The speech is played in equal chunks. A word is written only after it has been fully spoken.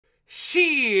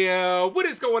What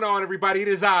is going on, everybody? It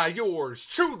is I, yours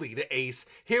truly, the Ace,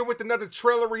 here with another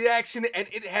trailer reaction, and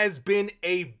it has been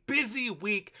a busy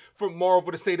week for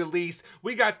Marvel, to say the least.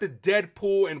 We got the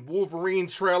Deadpool and Wolverine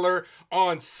trailer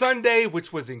on Sunday,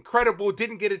 which was incredible.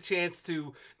 Didn't get a chance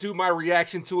to do my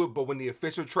reaction to it, but when the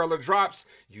official trailer drops,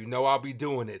 you know I'll be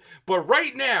doing it. But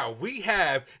right now, we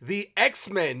have the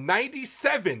X-Men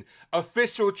 97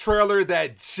 official trailer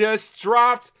that just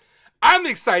dropped. I'm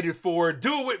excited for it.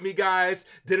 Do it with me, guys.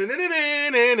 I'll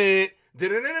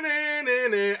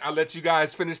let you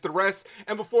guys finish the rest.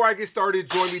 And before I get started,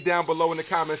 join me down below in the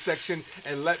comment section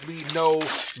and let me know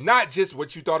not just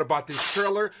what you thought about this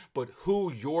trailer, but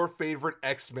who your favorite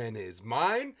X-Men is.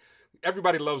 Mine?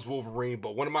 Everybody loves Wolverine,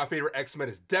 but one of my favorite X-Men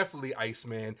is definitely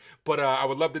Iceman. But I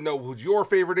would love to know who your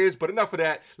favorite is. But enough of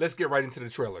that. Let's get right into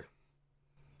the trailer.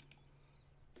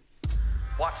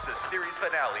 Watch the series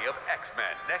finale of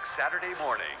X-Men next Saturday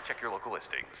morning. Check your local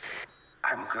listings.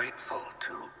 I'm grateful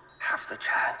to have the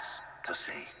chance to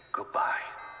say goodbye.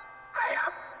 I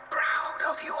am proud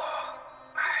of you all,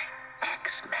 my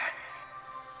X-Men.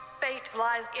 Fate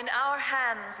lies in our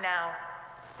hands now.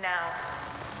 Now.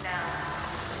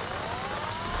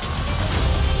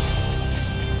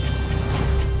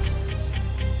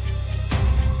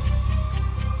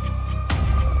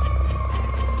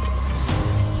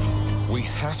 We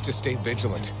have to stay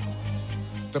vigilant.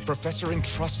 The professor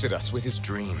entrusted us with his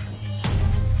dream.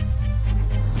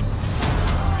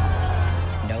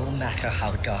 No matter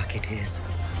how dark it is,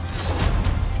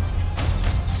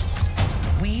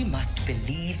 we must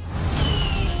believe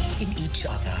in each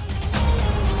other.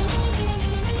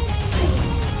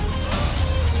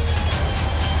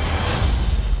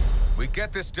 We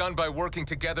get this done by working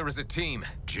together as a team.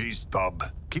 Jeez, Stub,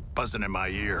 keep buzzing in my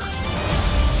ear.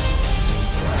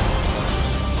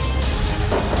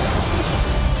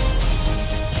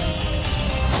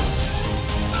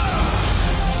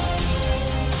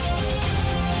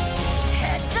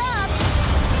 Heads up!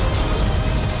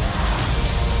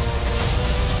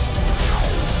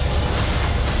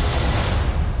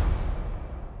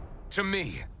 To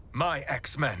me, my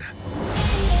X-Men.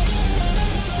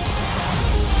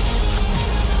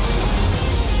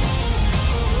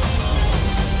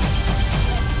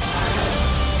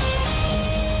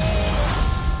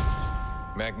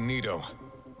 Magneto.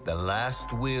 The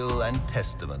last will and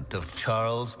testament of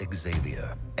Charles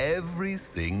Xavier.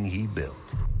 Everything he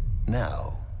built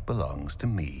now belongs to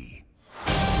me.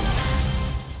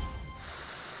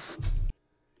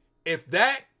 If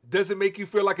that doesn't make you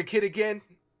feel like a kid again,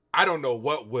 I don't know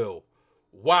what will.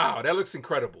 Wow, that looks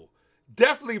incredible.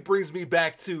 Definitely brings me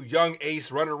back to young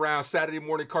Ace running around Saturday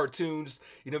morning cartoons.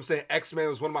 You know what I'm saying? X-Men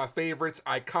was one of my favorites.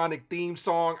 Iconic theme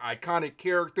song, iconic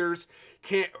characters.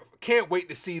 Can't wait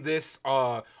to see this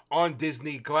on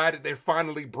Disney. Glad that they're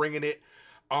finally bringing it.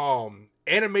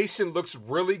 Animation looks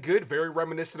really good, very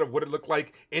reminiscent of what it looked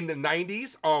like in the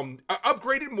 90s.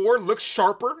 Upgraded more, looks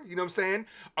sharper, you know what I'm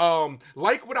saying?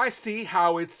 Like what I see,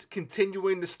 how it's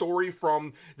continuing the story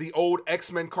from the old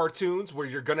X-Men cartoons, where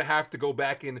you're gonna have to go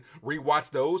back and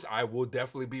rewatch those. I will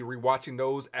definitely be rewatching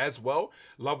those as well.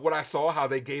 Love what I saw, how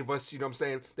they gave us, you know what I'm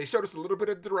saying? They showed us a little bit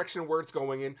of the direction where it's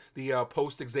going in, the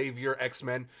post-Xavier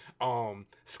X-Men.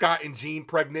 Scott and Jean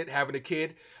pregnant, having a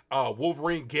kid.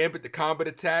 Wolverine Gambit, the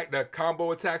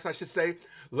combo attacks, I should say,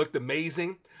 looked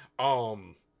amazing. Saw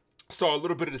a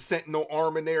little bit of the Sentinel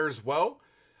arm in there as well.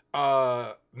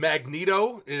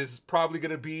 Magneto is probably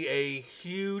going to be a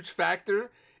huge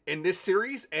factor in this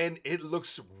series, and it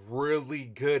looks really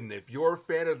good. And if you're a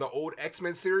fan of the old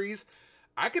X-Men series,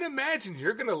 I can imagine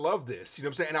you're going to love this, you know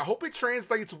what I'm saying? And I hope it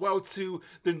translates well to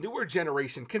the newer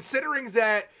generation, considering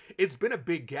that it's been a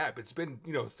big gap. It's been,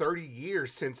 30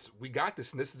 years since we got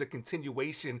this, and this is a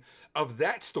continuation of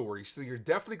that story. So you're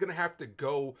definitely going to have to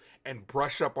go and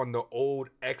brush up on the old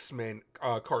X-Men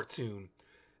cartoon.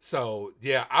 So,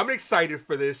 yeah, I'm excited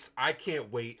for this. I can't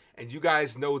wait. And you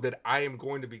guys know that I am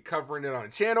going to be covering it on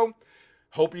the channel.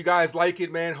 Hope you guys like it,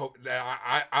 man.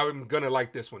 I'm going to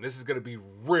like this one. This is going to be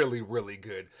really, really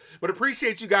good. But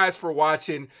appreciate you guys for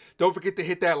watching. Don't forget to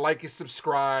hit that like and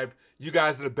subscribe. You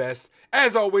guys are the best.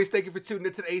 As always, thank you for tuning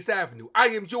into the Ace Avenue. I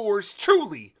am yours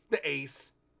truly, the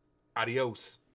Ace. Adios.